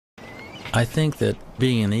I think that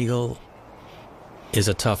being an eagle is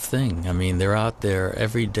a tough thing. I mean, they're out there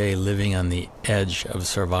every day living on the edge of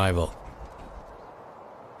survival.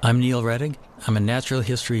 I'm Neil Reddick. I'm a natural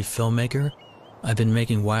history filmmaker. I've been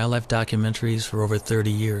making wildlife documentaries for over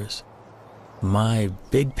 30 years. My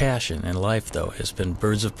big passion in life, though, has been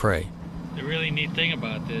birds of prey. The really neat thing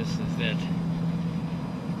about this is that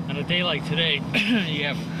on a day like today, you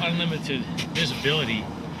have unlimited visibility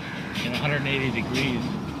in 180 degrees.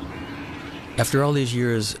 After all these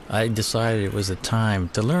years, I decided it was a time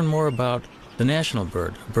to learn more about the national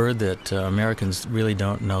bird, a bird that Americans really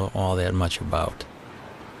don't know all that much about.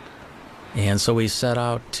 And so we set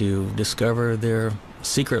out to discover their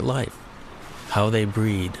secret life, how they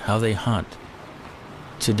breed, how they hunt,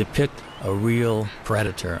 to depict a real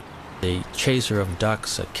predator, a chaser of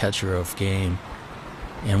ducks, a catcher of game.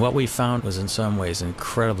 And what we found was in some ways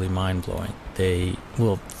incredibly mind-blowing. They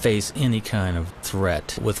will face any kind of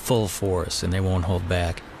threat with full force, and they won't hold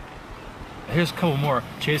back. Here's a couple more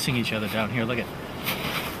chasing each other down here. Look at,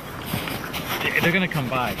 they're gonna come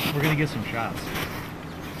by. We're gonna get some shots.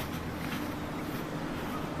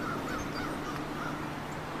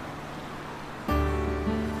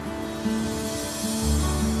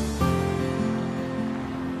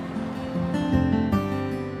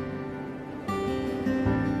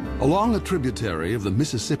 Along a tributary of the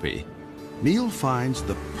Mississippi, Neil finds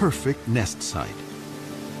the perfect nest site.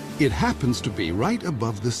 It happens to be right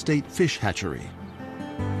above the state fish hatchery,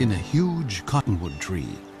 in a huge cottonwood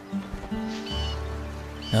tree.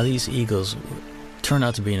 Now these eagles turned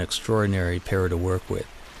out to be an extraordinary pair to work with.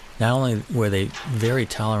 Not only were they very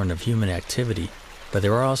tolerant of human activity, but they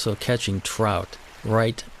were also catching trout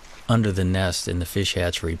right under the nest in the fish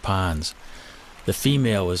hatchery ponds. The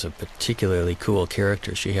female was a particularly cool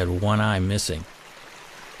character. She had one eye missing.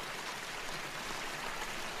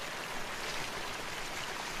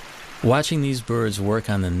 Watching these birds work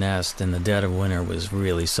on the nest in the dead of winter was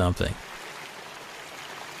really something.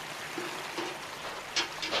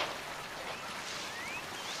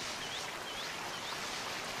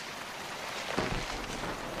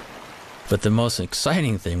 But the most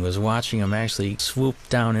exciting thing was watching them actually swoop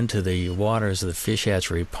down into the waters of the fish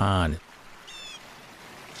hatchery pond.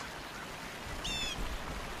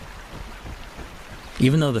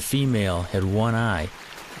 Even though the female had one eye,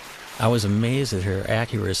 I was amazed at her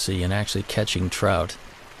accuracy in actually catching trout.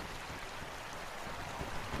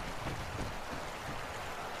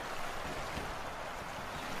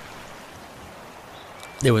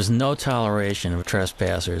 There was no toleration of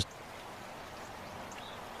trespassers.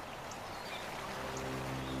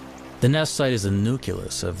 The nest site is the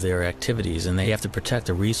nucleus of their activities, and they have to protect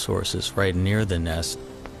the resources right near the nest.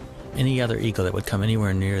 Any other eagle that would come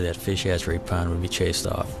anywhere near that fish hatchery pond would be chased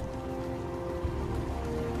off.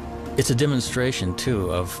 It's a demonstration, too,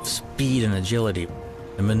 of speed and agility.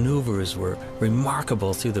 The maneuvers were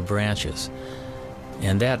remarkable through the branches.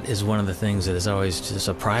 And that is one of the things that has always just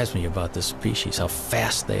surprised me about this species, how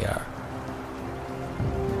fast they are.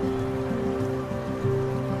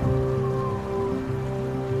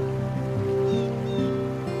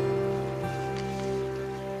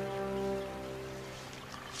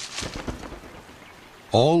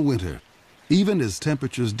 All winter, even as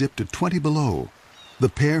temperatures dipped to 20 below, the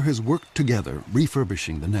pair has worked together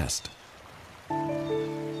refurbishing the nest.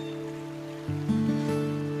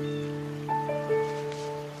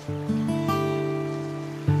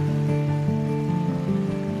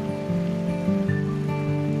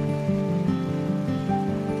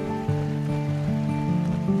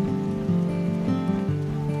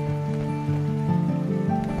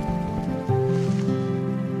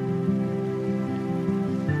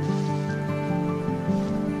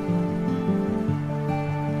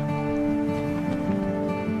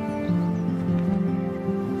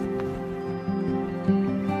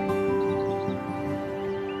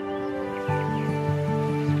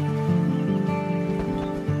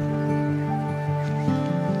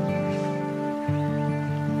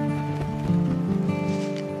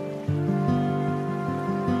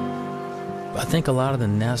 I think a lot of the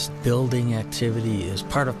nest building activity is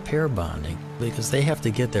part of pair bonding because they have to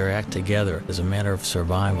get their act together as a matter of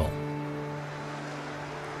survival.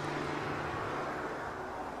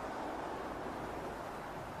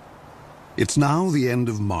 It's now the end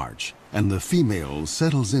of March, and the female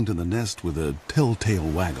settles into the nest with a telltale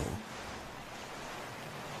waggle.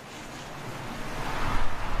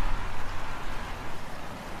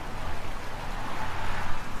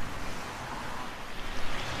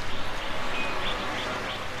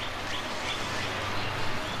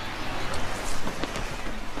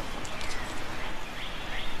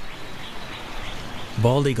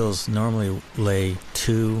 Bald eagles normally lay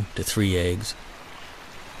 2 to 3 eggs.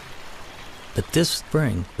 But this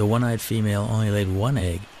spring, the one-eyed female only laid 1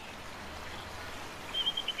 egg.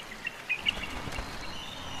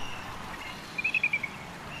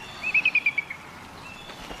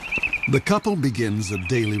 The couple begins a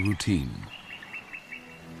daily routine.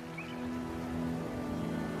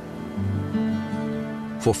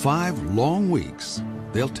 For 5 long weeks,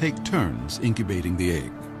 they'll take turns incubating the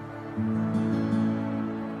egg.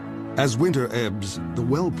 As winter ebbs, the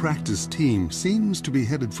well-practiced team seems to be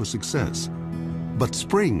headed for success. But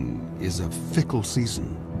spring is a fickle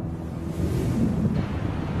season.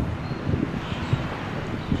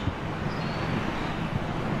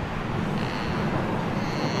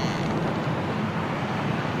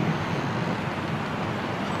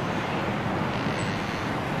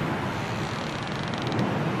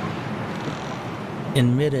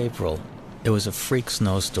 In mid-April, it was a freak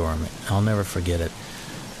snowstorm. I'll never forget it.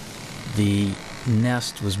 The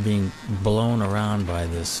nest was being blown around by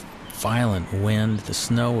this violent wind. The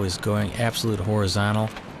snow was going absolute horizontal,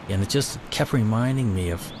 and it just kept reminding me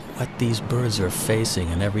of what these birds are facing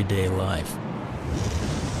in everyday life.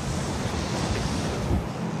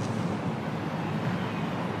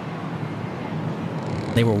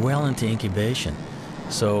 They were well into incubation,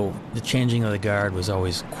 so the changing of the guard was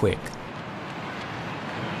always quick.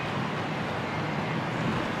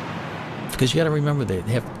 Because you got to remember, they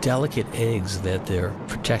have delicate eggs that they're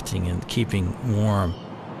protecting and keeping warm.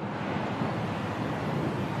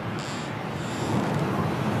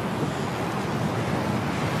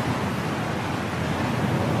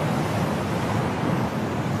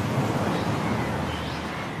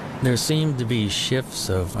 There seemed to be shifts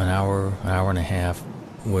of an hour and a half,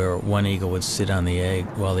 where one eagle would sit on the egg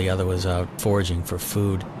while the other was out foraging for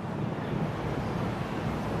food.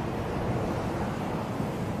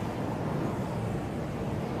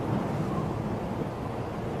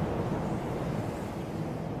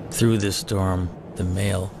 Through this storm, the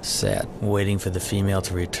male sat, waiting for the female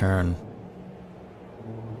to return.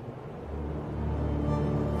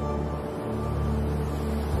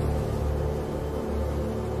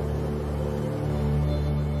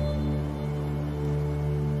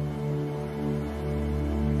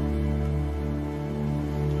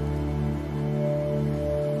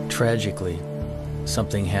 Tragically,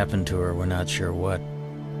 something happened to her, we're not sure what.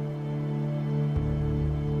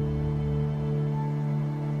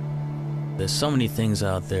 There's so many things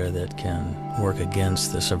out there that can work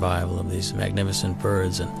against the survival of these magnificent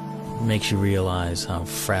birds, and makes you realize how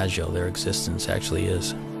fragile their existence actually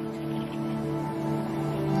is.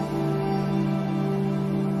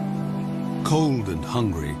 Cold and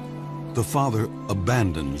hungry, the father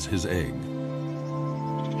abandons his egg.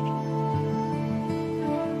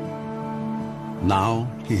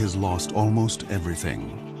 Now he has lost almost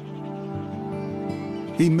everything.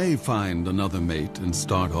 He may find another mate and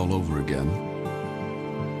start all over again.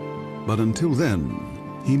 But until then,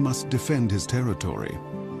 he must defend his territory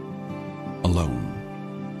alone.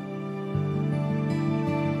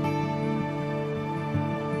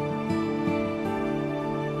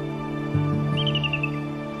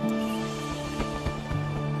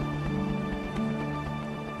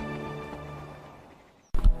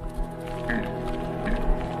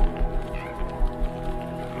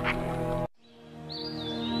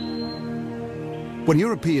 When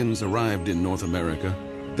Europeans arrived in North America,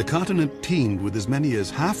 the continent teemed with as many as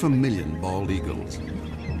 500,000 bald eagles.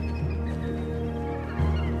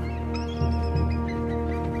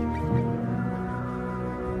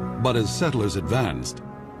 But as settlers advanced,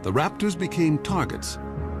 the raptors became targets,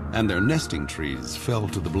 and their nesting trees fell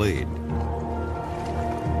to the blade.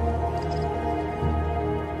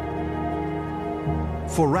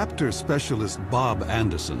 For raptor specialist Bob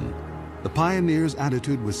Anderson, the pioneers'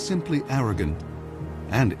 attitude was simply arrogant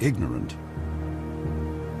and ignorant.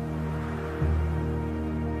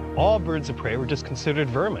 All birds of prey were just considered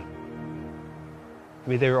vermin. I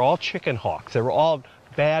mean, they were all chicken hawks. They were all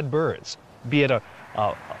bad birds. Be it a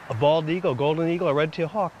bald eagle, golden eagle, or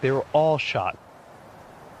red-tailed hawk, they were all shot.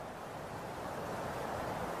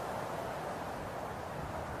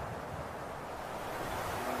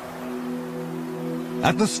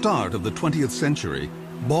 At the start of the 20th century,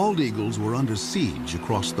 bald eagles were under siege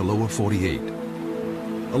across the lower 48.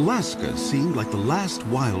 Alaska seemed like the last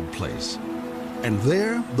wild place, and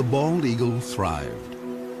there the bald eagle thrived.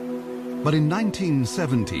 But in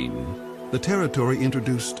 1917, the territory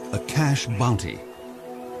introduced a cash bounty.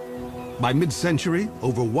 By mid-century,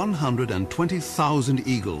 over 120,000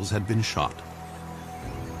 eagles had been shot.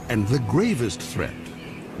 And the gravest threat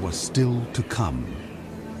was still to come.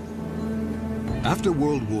 After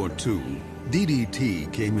World War II,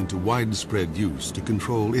 DDT came into widespread use to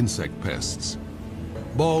control insect pests.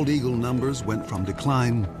 Bald eagle numbers went from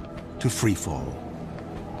decline to free fall.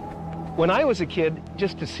 When I was a kid,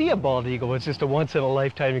 just to see a bald eagle was just a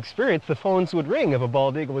once-in-a-lifetime experience. The phones would ring if a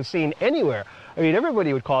bald eagle was seen anywhere. I mean,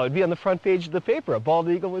 everybody would call it. It'd be on the front page of the paper. A bald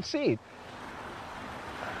eagle was seen.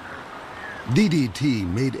 DDT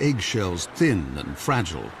made eggshells thin and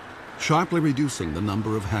fragile, sharply reducing the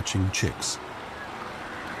number of hatching chicks.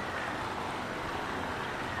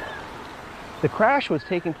 The crash was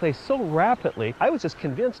taking place so rapidly, I was just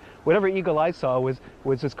convinced whatever eagle I saw was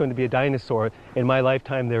just going to be a dinosaur. In my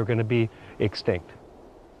lifetime, they were going to be extinct.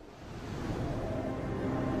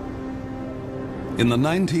 In the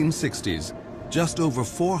 1960s, just over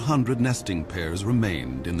 400 nesting pairs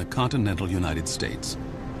remained in the continental United States.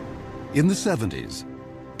 In the 70s,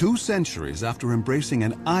 2 centuries after embracing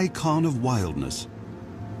an icon of wildness,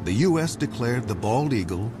 the U.S. declared the bald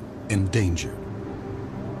eagle endangered.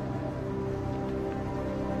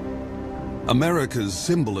 America's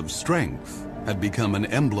symbol of strength had become an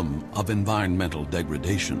emblem of environmental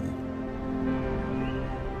degradation.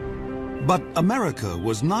 But America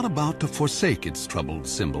was not about to forsake its troubled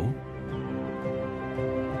symbol.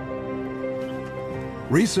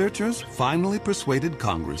 Researchers finally persuaded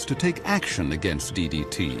Congress to take action against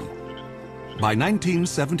DDT. By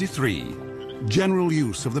 1973, general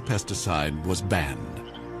use of the pesticide was banned.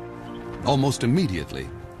 Almost immediately,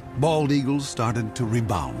 bald eagles started to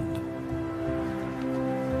rebound.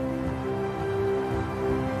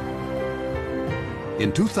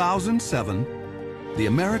 In 2007, the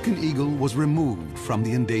American eagle was removed from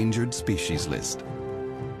the endangered species list.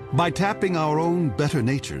 By tapping our own better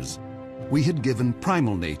natures, we had given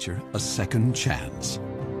primal nature a second chance.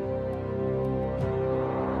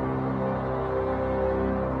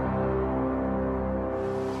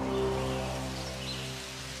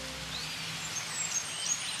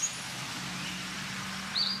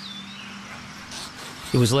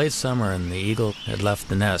 It was late summer and the eagle had left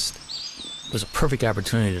the nest. It was a perfect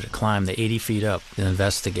opportunity to climb the 80 feet up and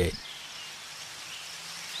investigate.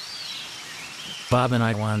 Bob and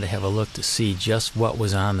I wanted to have a look to see just what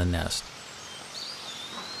was on the nest.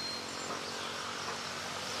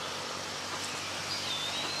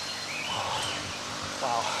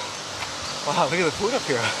 Wow. Wow, look at the food up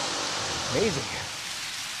here. Amazing.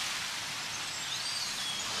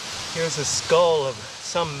 Here's a skull of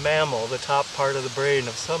some mammal, the top part of the brain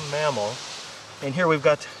of some mammal. And here we've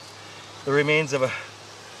got the remains of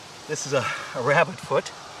this is a rabbit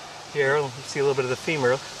foot. Here, let's see a little bit of the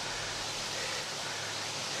femur.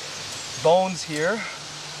 Bones here,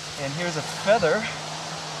 and here's a feather,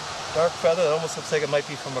 dark feather that almost looks like it might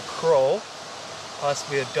be from a crow,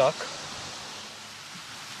 possibly a duck.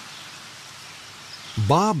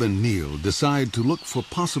 Bob and Neil decide to look for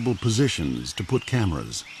possible positions to put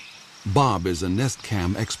cameras. Bob is a nest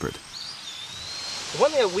cam expert. The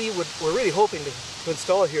one that we're really hoping to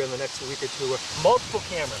install here in the next week or two are multiple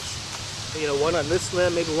cameras. You know, one on this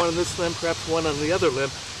limb, maybe one on this limb, perhaps one on the other limb,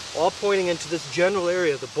 all pointing into this general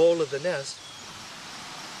area, the bowl of the nest.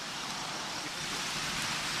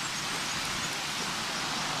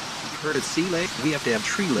 You've heard of sea legs? We have to have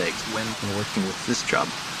tree legs when working with this job.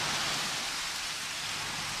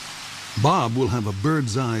 Bob will have a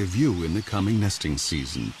bird's eye view in the coming nesting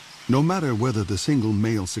season, no matter whether the single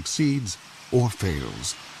male succeeds or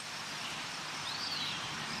fails.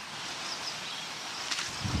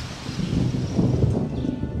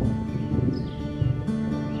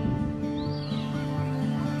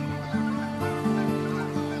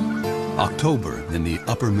 October in the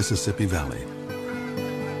upper Mississippi Valley.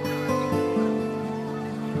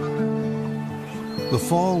 The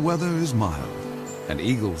fall weather is mild, and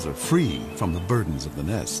eagles are free from the burdens of the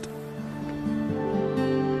nest.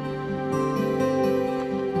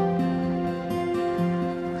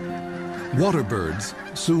 Water birds,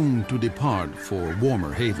 soon to depart for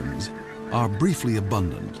warmer havens, are briefly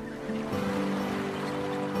abundant.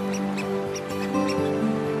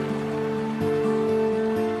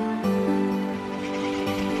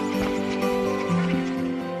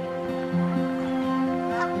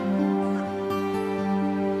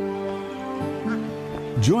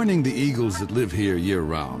 Joining the eagles that live here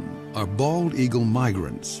year-round are bald eagle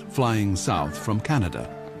migrants flying south from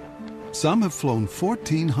Canada. Some have flown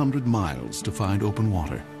 1,400 miles to find open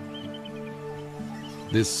water.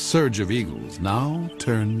 This surge of eagles now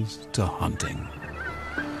turns to hunting.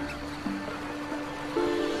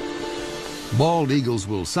 Bald eagles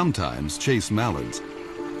will sometimes chase mallards,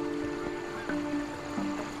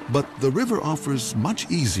 but the river offers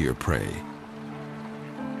much easier prey.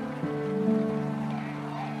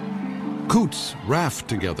 Coots raft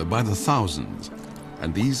together by the thousands,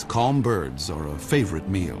 and these calm birds are a favorite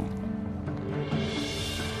meal.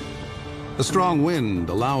 A strong wind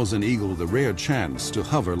allows an eagle the rare chance to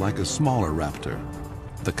hover like a smaller raptor,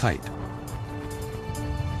 the kite.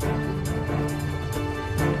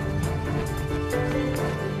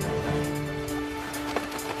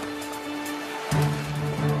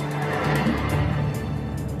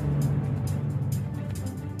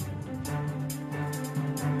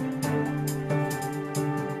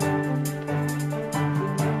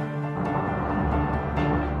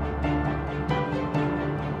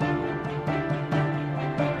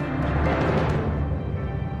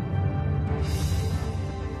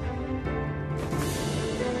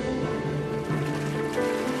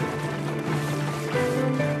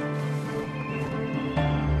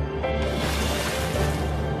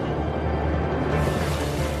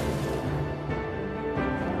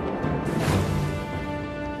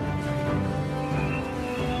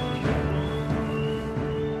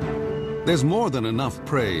 There's more than enough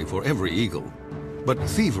prey for every eagle, but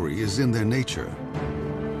thievery is in their nature.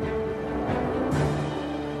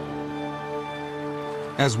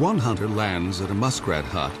 As one hunter lands at a muskrat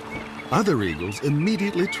hut, other eagles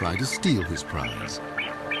immediately try to steal his prize.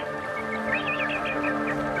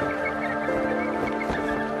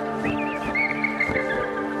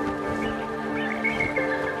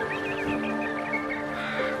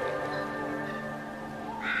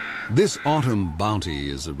 This autumn bounty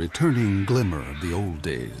is a returning glimmer of the old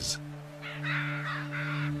days.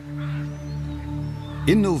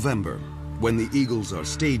 In November, when the eagles are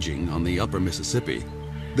staging on the upper Mississippi,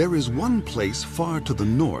 there is one place far to the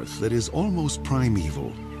north that is almost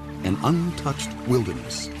primeval, an untouched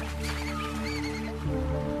wilderness.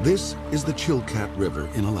 This is the Chilkat River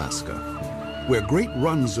in Alaska, where great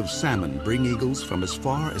runs of salmon bring eagles from as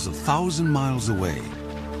far as 1,000 miles away.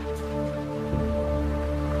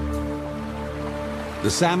 The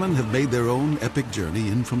salmon have made their own epic journey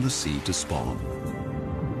in from the sea to spawn.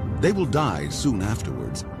 They will die soon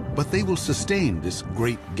afterwards, but they will sustain this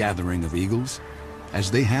great gathering of eagles, as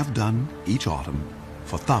they have done each autumn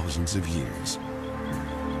for thousands of years.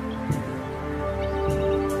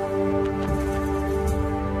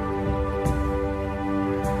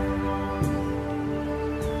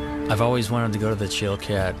 I've always wanted to go to the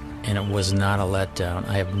Chilkat, and it was not a letdown.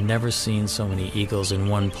 I have never seen so many eagles in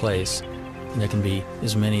one place. There can be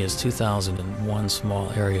as many as 2,000 in one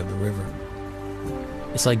small area of the river.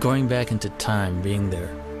 It's like going back into time being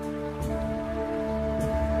there.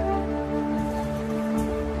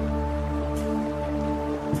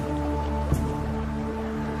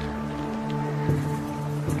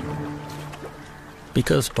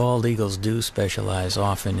 Because bald eagles do specialize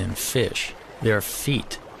often in fish, their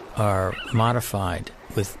feet are modified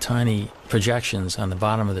with tiny projections on the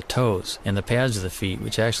bottom of the toes and the pads of the feet,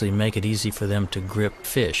 which actually make it easy for them to grip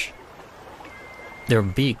fish. Their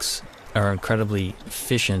beaks are incredibly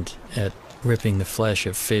efficient at ripping the flesh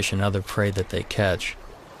of fish and other prey that they catch.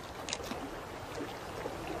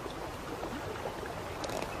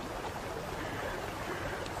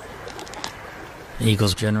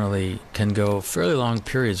 Eagles generally can go fairly long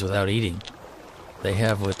periods without eating. They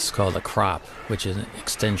have what's called a crop, which is an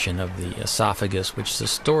extension of the esophagus, which is a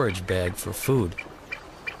storage bag for food.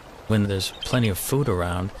 When there's plenty of food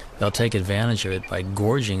around, they'll take advantage of it by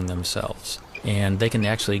gorging themselves. And they can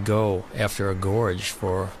actually go after a gorge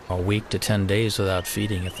for a week to 10 days without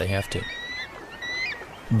feeding if they have to.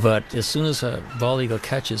 But as soon as a bald eagle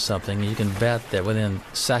catches something, you can bet that within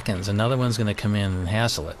seconds another one's going to come in and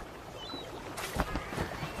hassle it.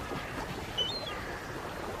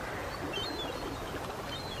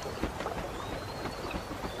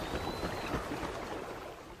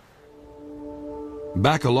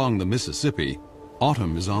 Back along the Mississippi,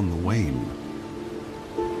 autumn is on the wane.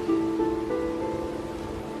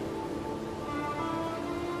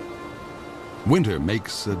 Winter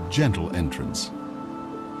makes a gentle entrance.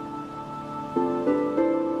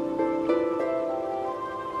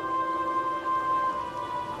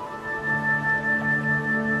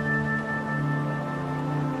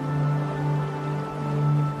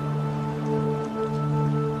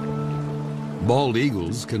 Bald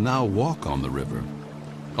eagles can now walk on the river,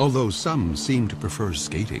 although some seem to prefer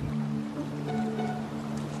skating.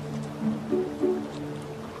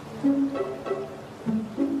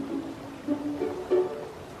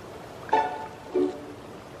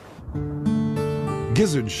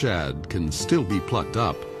 Gizzard shad can still be plucked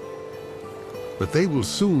up, but they will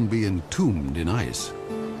soon be entombed in ice.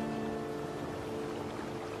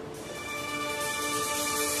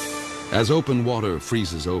 As open water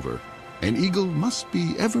freezes over, an eagle must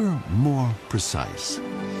be ever more precise.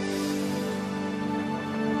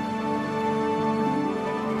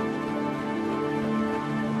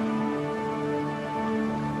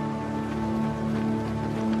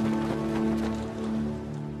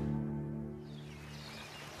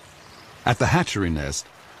 At the hatchery nest,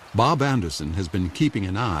 Bob Anderson has been keeping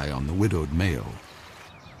an eye on the widowed male.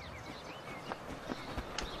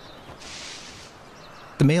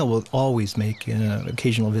 The male will always make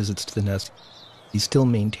occasional visits to the nest. He still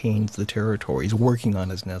maintains the territory. He's working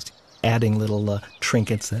on his nest, adding little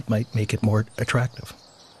trinkets that might make it more attractive.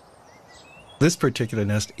 This particular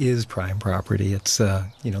nest is prime property. It's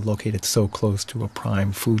located so close to a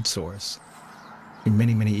prime food source.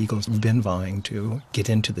 Many, many eagles have been vying to get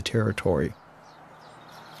into the territory.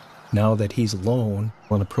 Now that he's alone,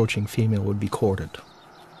 an approaching female would be courted.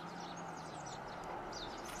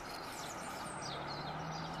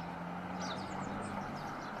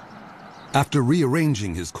 After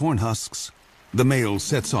rearranging his corn husks, the male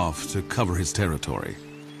sets off to cover his territory.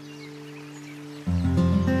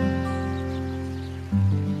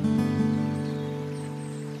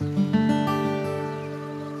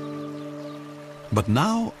 But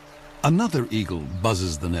now, another eagle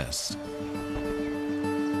buzzes the nest.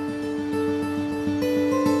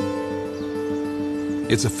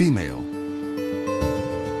 It's a female.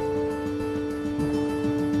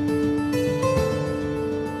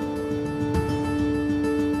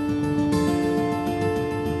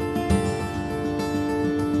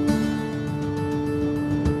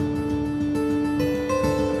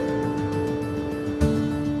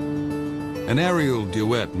 An aerial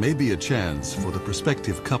duet may be a chance for the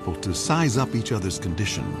prospective couple to size up each other's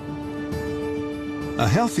condition. A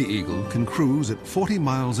healthy eagle can cruise at 40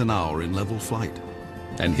 miles an hour in level flight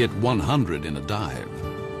and hit 100 in a dive.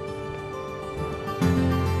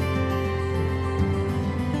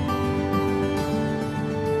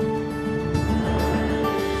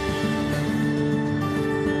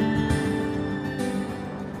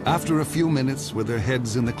 After a few minutes with their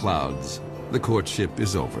heads in the clouds, the courtship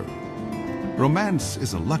is over. Romance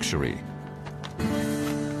is a luxury.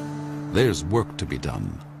 There's work to be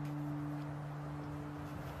done.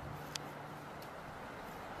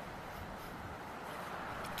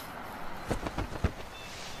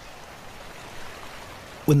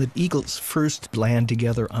 When the eagles first land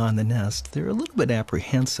together on the nest, they're a little bit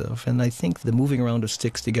apprehensive, and I think the moving around of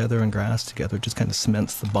sticks together and grass together just kind of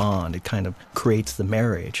cements the bond. It kind of creates the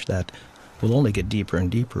marriage that will only get deeper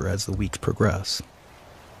and deeper as the weeks progress.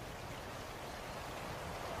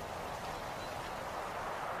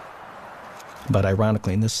 But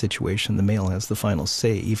ironically, in this situation, the male has the final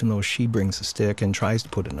say. Even though she brings a stick and tries to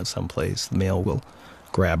put it in someplace, the male will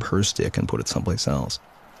grab her stick and put it someplace else.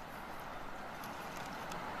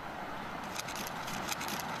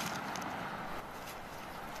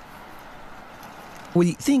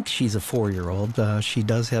 We think she's a 4-year-old. She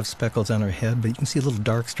does have speckles on her head, but you can see a little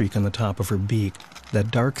dark streak on the top of her beak. That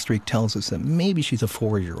dark streak tells us that maybe she's a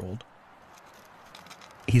 4-year-old.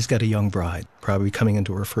 He's got a young bride, probably coming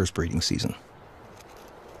into her first breeding season.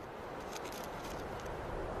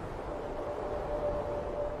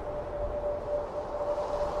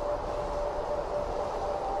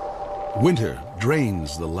 Winter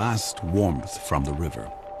drains the last warmth from the river.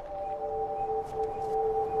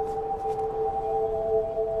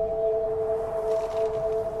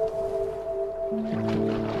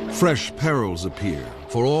 Fresh perils appear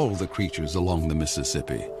for all the creatures along the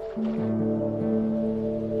Mississippi.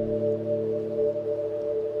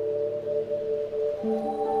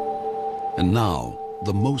 And now,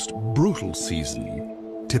 the most brutal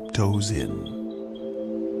season tiptoes in.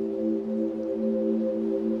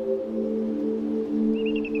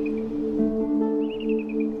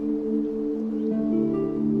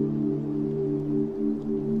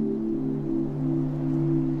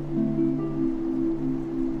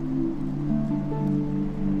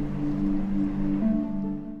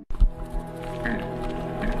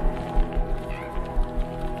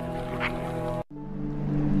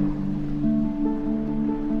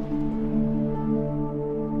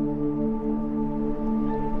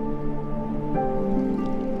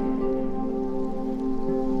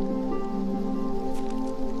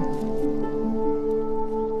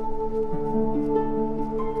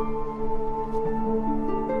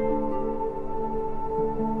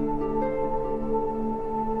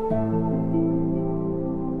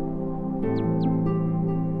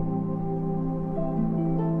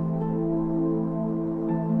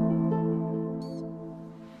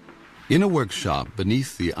 In a workshop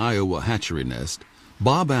beneath the Iowa hatchery nest,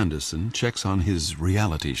 Bob Anderson checks on his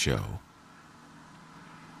reality show.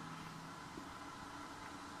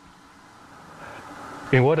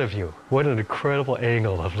 I mean, what a view. What an incredible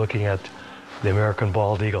angle of looking at the American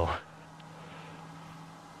bald eagle.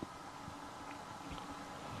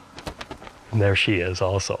 And there she is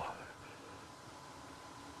also.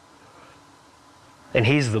 And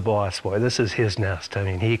he's the boss, boy. This is his nest. I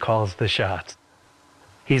mean, he calls the shots.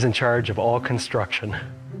 He's in charge of all construction.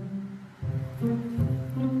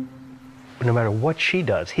 No matter what she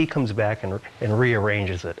does, he comes back and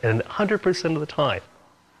rearranges it, and 100% of the time.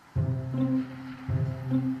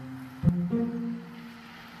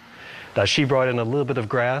 Now, she brought in a little bit of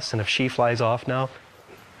grass, and if she flies off now,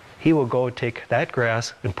 he will go take that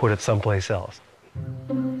grass and put it someplace else.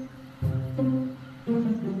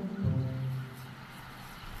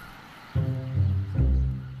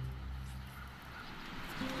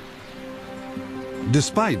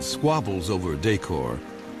 Despite squabbles over decor,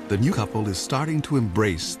 the new couple is starting to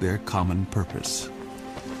embrace their common purpose.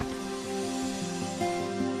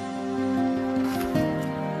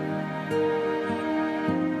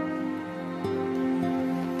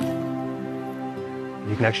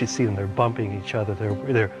 You can actually see them, they're bumping each other,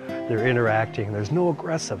 they're interacting, there's no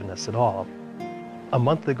aggressiveness at all. A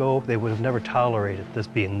month ago, they would have never tolerated this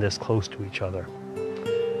being this close to each other.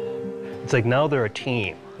 It's like now they're a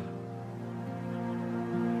team.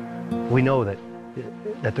 We know that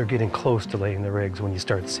they're getting close to laying their eggs when you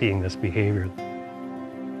start seeing this behavior.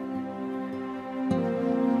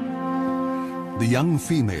 The young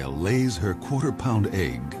female lays her quarter-pound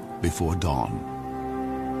egg before dawn.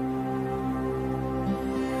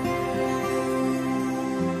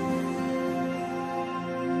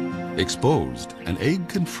 Exposed, an egg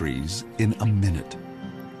can freeze in a minute.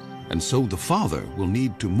 And so the father will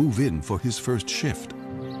need to move in for his first shift.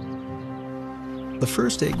 The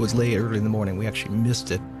first egg was laid early in the morning. We actually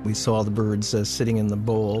missed it. We saw the birds sitting in the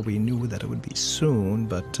bowl. We knew that it would be soon,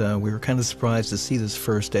 but we were kind of surprised to see this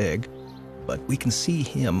first egg. But we can see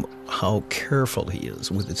him, how careful he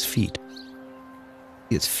is with his feet.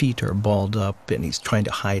 His feet are balled up, and he's trying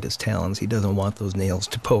to hide his talons. He doesn't want those nails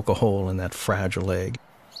to poke a hole in that fragile egg.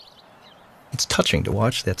 It's touching to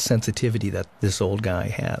watch that sensitivity that this old guy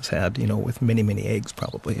has had, you know, with many, many eggs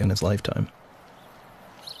probably in his lifetime.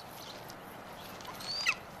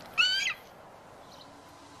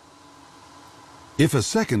 If a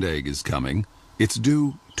second egg is coming, it's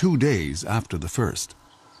due 2 days after the first.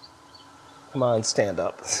 Come on, stand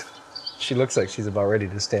up. She looks like she's about ready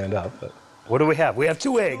to stand up. But what do we have? We have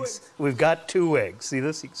 2 eggs. We've got 2 eggs. See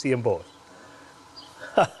this? You can see them both.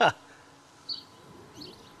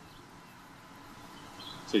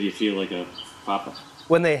 So do you feel like a papa?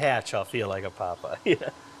 When they hatch, I'll feel like a papa.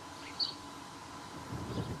 Yeah.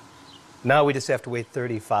 Now we just have to wait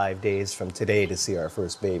 35 days from today to see our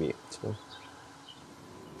first baby. So.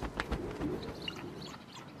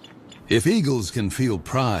 If eagles can feel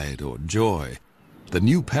pride or joy, the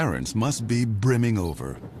new parents must be brimming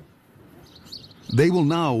over. They will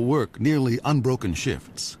now work nearly unbroken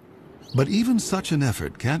shifts. But even such an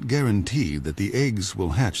effort can't guarantee that the eggs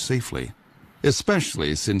will hatch safely,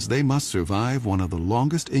 especially since they must survive one of the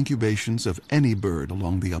longest incubations of any bird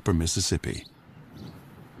along the upper Mississippi.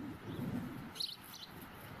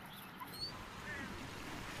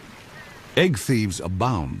 Egg thieves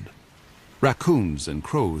abound. Raccoons and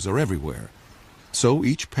crows are everywhere, so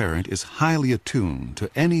each parent is highly attuned to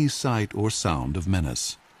any sight or sound of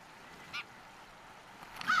menace.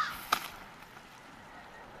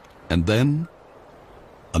 And then,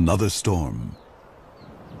 another storm.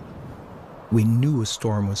 We knew a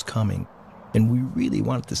storm was coming, and we really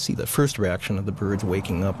wanted to see the first reaction of the birds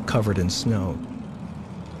waking up covered in snow.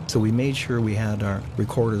 So we made sure we had our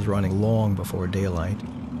recorders running long before daylight.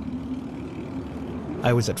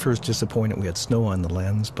 I was at first disappointed we had snow on the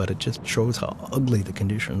lens, but it just shows how ugly the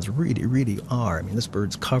conditions really, really are. I mean, this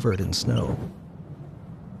bird's covered in snow.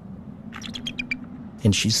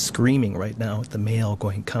 And she's screaming right now at the male,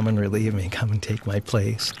 going, "Come and relieve me, come and take my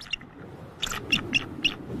place."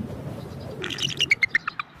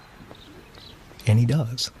 And he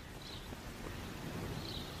does.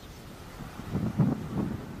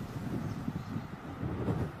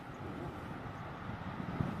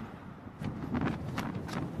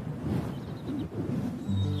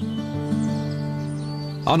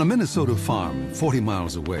 On a Minnesota farm 40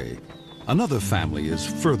 miles away, another family is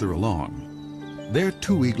further along. Their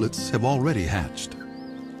 2 eaglets have already hatched.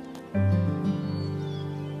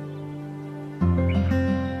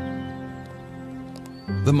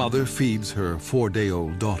 The mother feeds her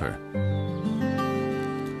 4-day-old daughter.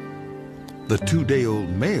 The 2-day-old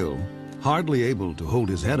male, hardly able to hold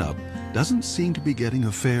his head up, doesn't seem to be getting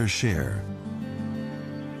a fair share.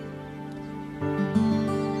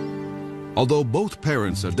 Although both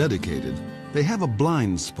parents are dedicated, they have a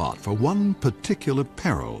blind spot for one particular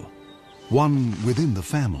peril, one within the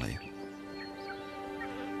family.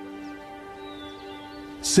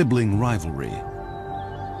 Sibling rivalry.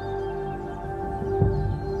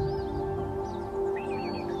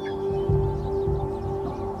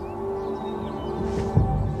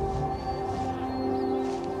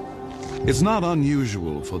 It's not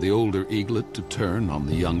unusual for the older eaglet to turn on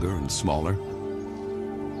the younger and smaller.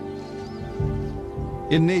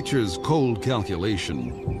 In nature's cold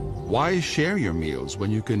calculation, why share your meals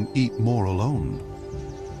when you can eat more alone?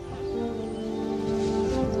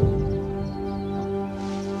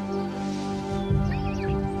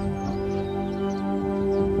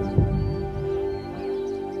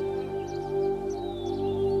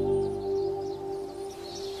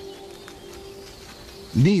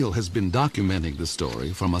 Neil has been documenting the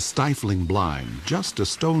story from a stifling blind just a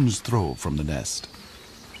stone's throw from the nest.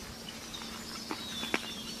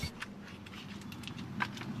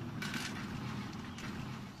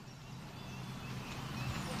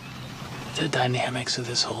 The dynamics of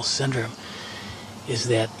this whole syndrome is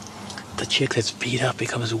that the chick that's beat up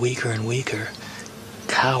becomes weaker and weaker,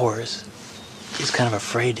 cowers, is kind of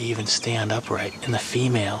afraid to even stand upright, and the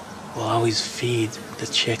female will always feed the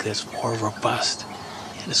chick that's more robust.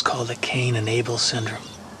 And it's called the Cain and Abel syndrome.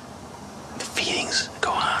 The feedings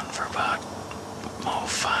go on for about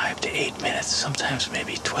 5 to 8 minutes, sometimes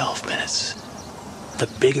maybe 12 minutes. The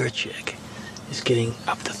bigger chick is getting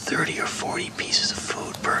up to 30 or 40 pieces of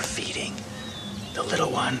food per feeding. The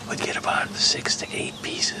little one would get about 6 to 8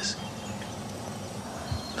 pieces.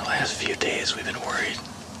 The last few days we've been worried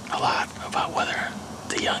a lot about whether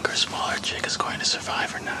the younger, smaller chick is going to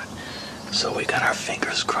survive or not. So we got our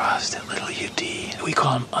fingers crossed that little UD, we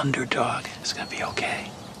call him Underdog, is gonna be okay.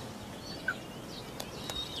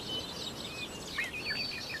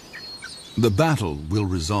 The battle will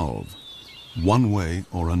resolve, one way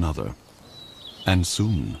or another, and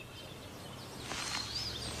soon.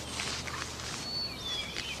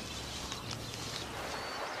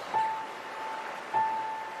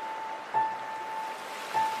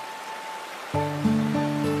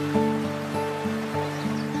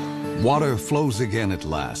 Water flows again at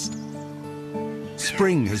last.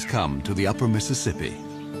 Spring has come to the upper Mississippi.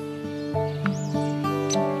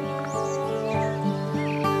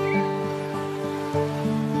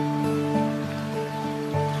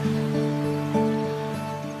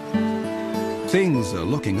 Things are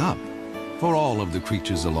looking up for all of the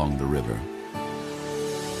creatures along the river.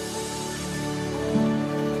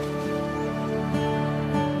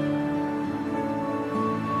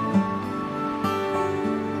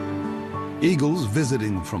 Eagles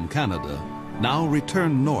visiting from Canada now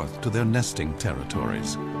return north to their nesting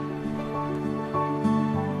territories.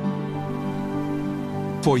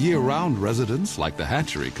 For year-round residents like the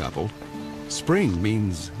hatchery couple, spring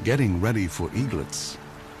means getting ready for eaglets.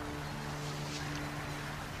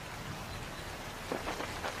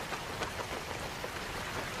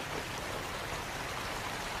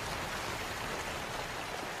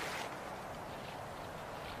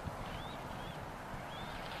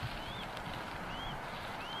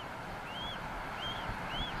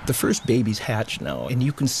 The first babies hatch now, and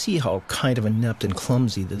you can see how kind of inept and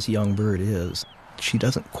clumsy this young bird is. She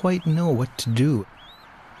doesn't quite know what to do.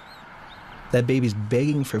 That baby's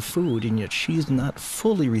begging for food, and yet she's not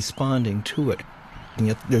fully responding to it. And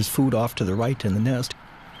yet there's food off to the right in the nest.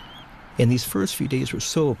 And these first few days were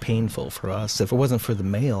so painful for us. If it wasn't for the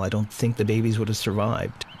male, I don't think the babies would have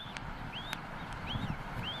survived.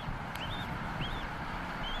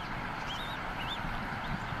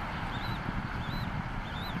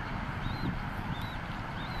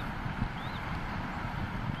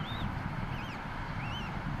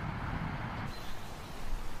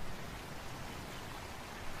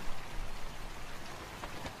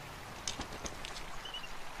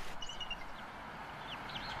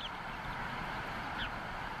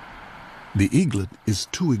 The eaglet is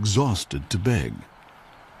too exhausted to beg.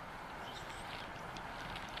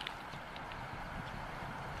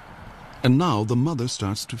 And now the mother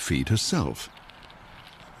starts to feed herself.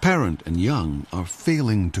 Parent and young are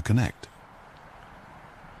failing to connect.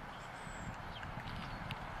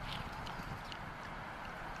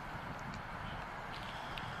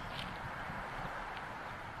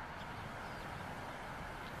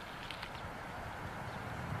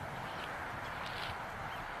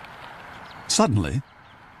 Suddenly,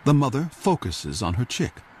 the mother focuses on her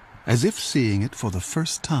chick, as if seeing it for the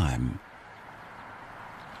first time.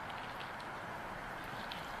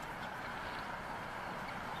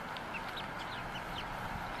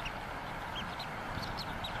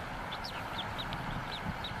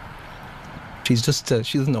 She's just,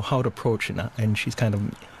 she doesn't know how to approach it, and she's trying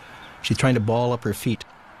to ball up her feet.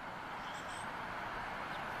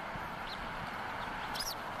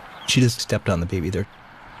 She just stepped on the baby there.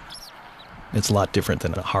 It's a lot different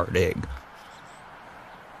than a hard egg.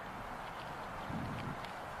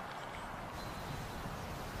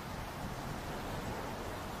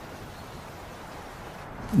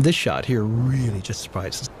 This shot here really just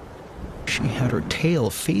surprises. She had her tail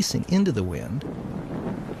facing into the wind.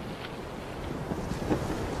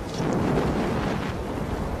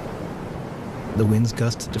 The winds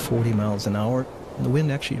gusted to 40 miles an hour. The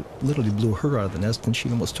wind actually literally blew her out of the nest, and she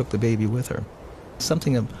almost took the baby with her.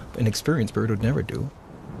 Something an experienced bird would never do.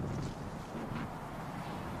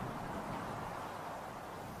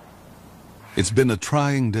 It's been a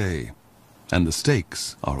trying day, and the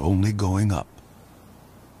stakes are only going up.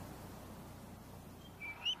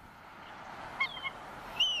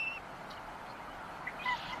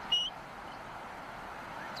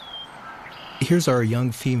 Here's our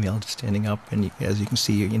young female just standing up, and as you can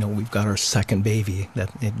see, we've got our second baby that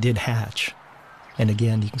it did hatch. And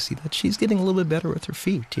again, you can see that she's getting a little bit better with her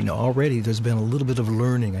feet. Already there's been a little bit of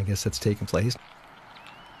learning, I guess, that's taken place.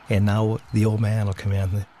 And now the old man will come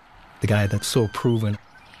in, the guy that's so proven.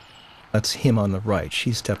 That's him on the right.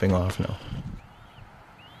 She's stepping off now.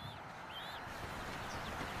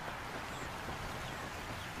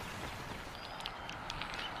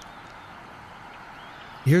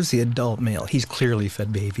 Here's the adult male. He's clearly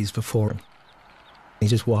fed babies before. He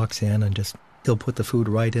just walks in and he'll put the food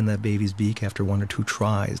right in that baby's beak after 1 or 2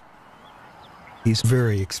 tries. He's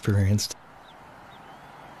very experienced.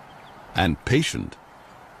 And patient.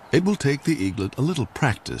 It will take the eaglet a little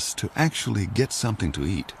practice to actually get something to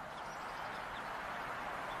eat.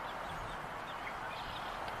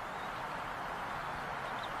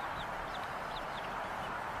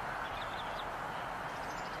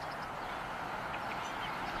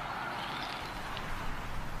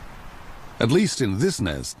 At least in this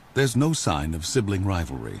nest, there's no sign of sibling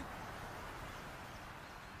rivalry.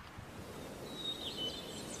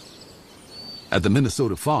 At the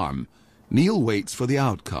Minnesota farm, Neil waits for the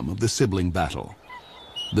outcome of the sibling battle.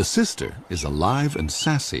 The sister is alive and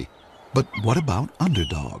sassy, but what about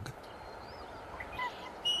Underdog?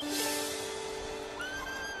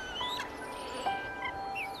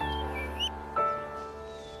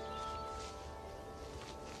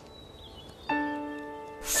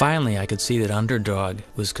 Finally, I could see that Underdog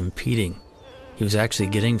was competing. He was actually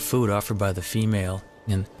getting food offered by the female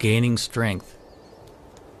and gaining strength.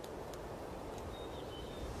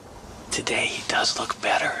 Today he does look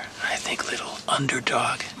better. I think little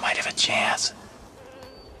Underdog might have a chance.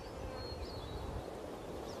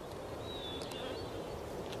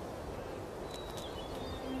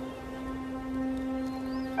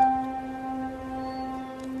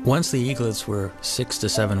 Once the eaglets were 6 to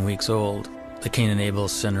 7 weeks old, the Cain and Abel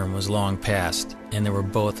syndrome was long past, and they were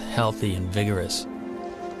both healthy and vigorous.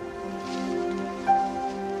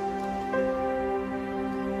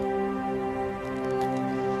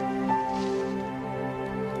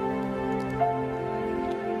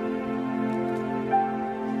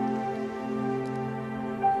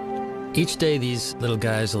 Each day these little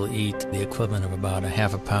guys will eat the equivalent of about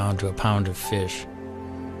 ½ a pound to a pound of fish.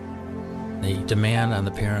 The demand on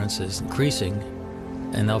the parents is increasing,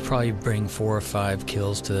 and they'll probably bring 4 or 5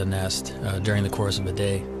 kills to the nest during the course of a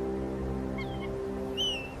day.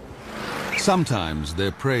 Sometimes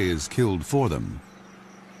their prey is killed for them.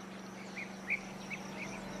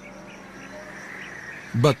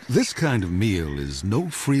 But this kind of meal is no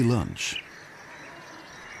free lunch.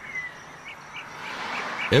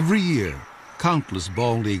 Every year, countless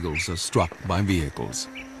bald eagles are struck by vehicles.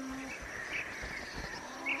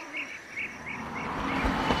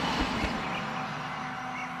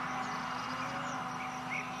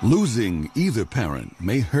 Losing either parent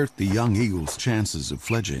may hurt the young eagle's chances of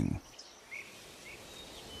fledging.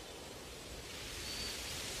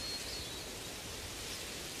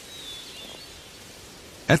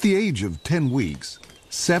 At the age of 10 weeks,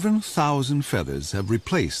 7,000 feathers have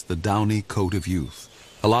replaced the downy coat of youth,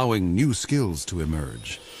 allowing new skills to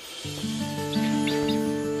emerge.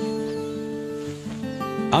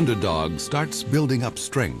 Underdog starts building up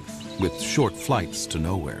strength with short flights to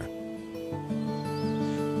nowhere.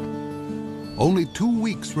 Only 2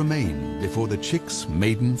 weeks remain before the chick's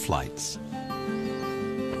maiden flights.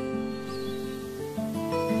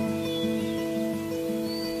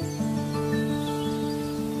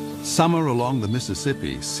 Summer along the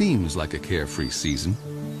Mississippi seems like a carefree season,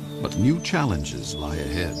 but new challenges lie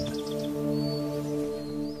ahead.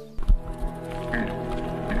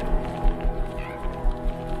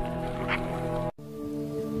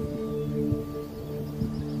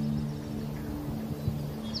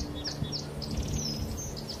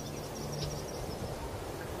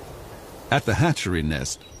 At the hatchery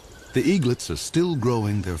nest, the eaglets are still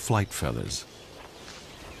growing their flight feathers.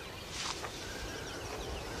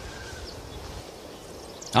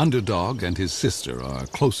 Underdog and his sister are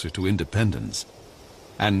closer to independence,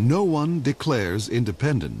 And no one declares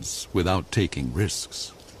independence without taking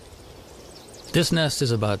risks. This nest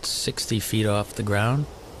is about 60 feet off the ground.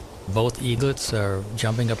 Both eaglets are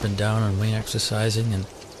jumping up and down and wing exercising and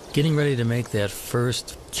getting ready to make that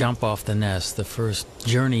first jump off the nest, the first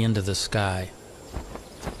journey into the sky.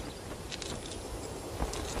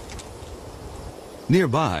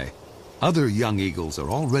 Nearby, other young eagles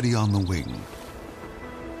are already on the wing.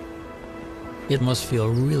 It must feel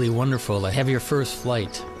really wonderful to have your first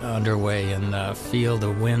flight underway and feel the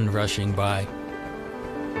wind rushing by.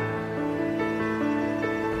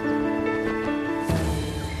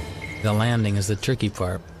 The landing is the tricky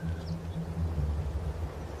part.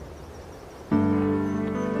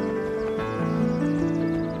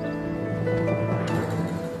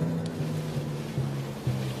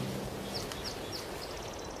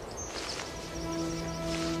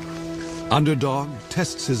 Underdog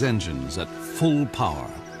tests his engines at full power.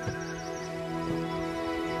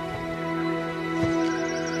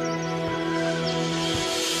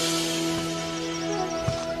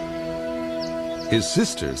 His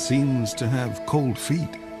sister seems to have cold feet.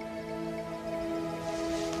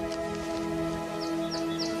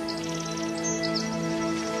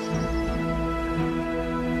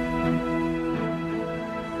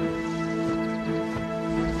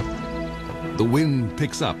 The wind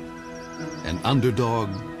picks up, and Underdog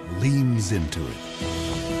leans into it.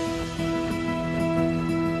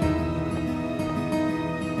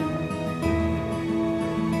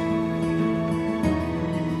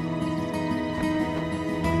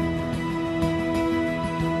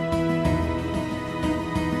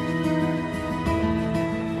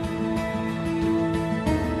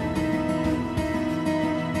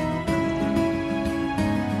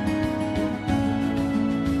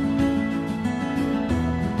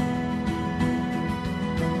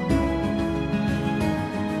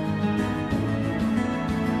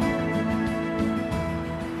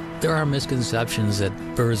 There are misconceptions that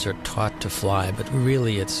birds are taught to fly, but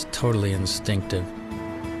really it's totally instinctive.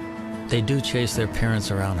 They do chase their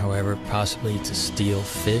parents around, however, possibly to steal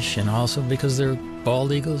fish, and also because they're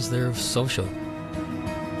bald eagles, they're social.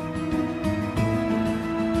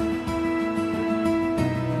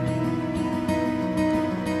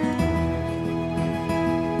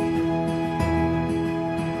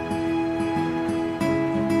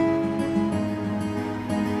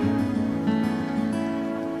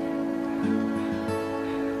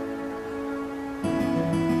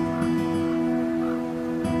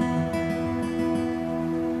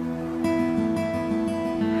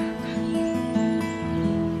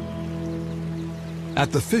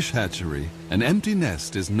 At the fish hatchery, an empty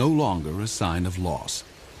nest is no longer a sign of loss.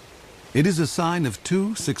 It is a sign of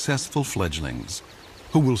two successful fledglings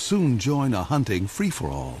who will soon join a hunting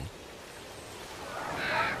free-for-all.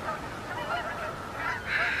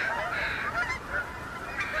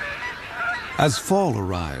 As fall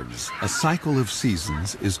arrives, a cycle of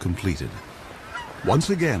seasons is completed. Once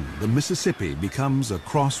again, the Mississippi becomes a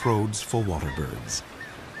crossroads for water birds.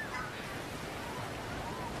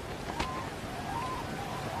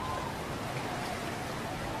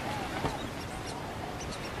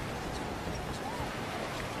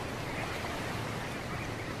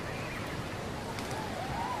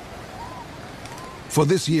 For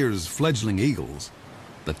this year's fledgling eagles,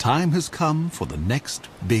 the time has come for the next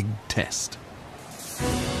big test.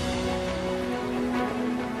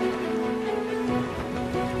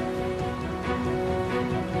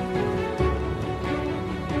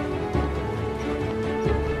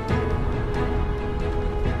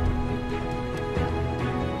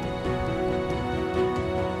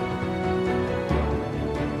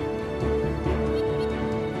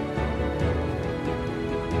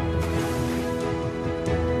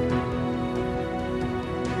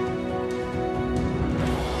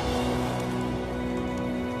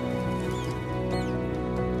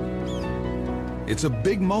 It's a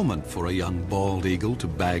big moment for a young bald eagle to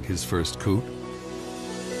bag his first coot.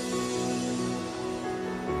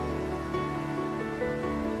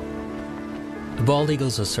 The bald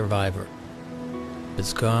eagle's a survivor.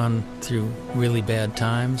 It's gone through really bad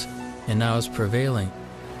times, and now it's prevailing.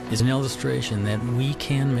 It's an illustration that we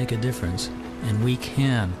can make a difference, and we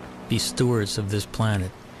can be stewards of this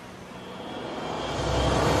planet.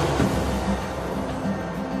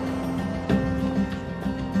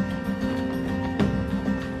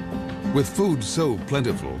 With food so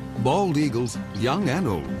plentiful, bald eagles, young and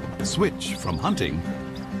old, switch from hunting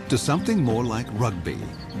to something more like rugby.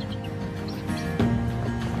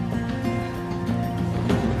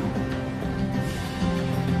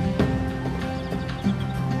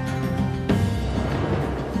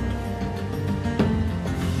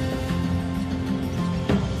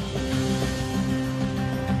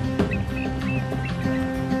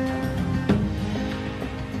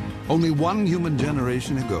 Only one human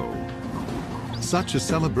generation ago, such a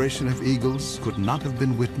celebration of eagles could not have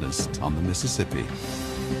been witnessed on the Mississippi.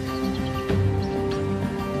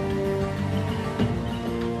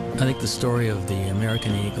 I think the story of the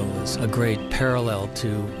American eagle is a great parallel to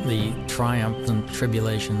the triumphs and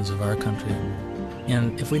tribulations of our country.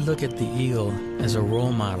 And if we look at the eagle as a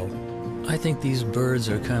role model, I think these birds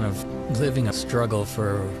are kind of living a struggle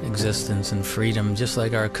for existence and freedom, just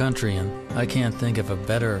like our country, and I can't think of a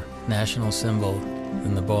better national symbol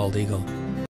than the bald eagle.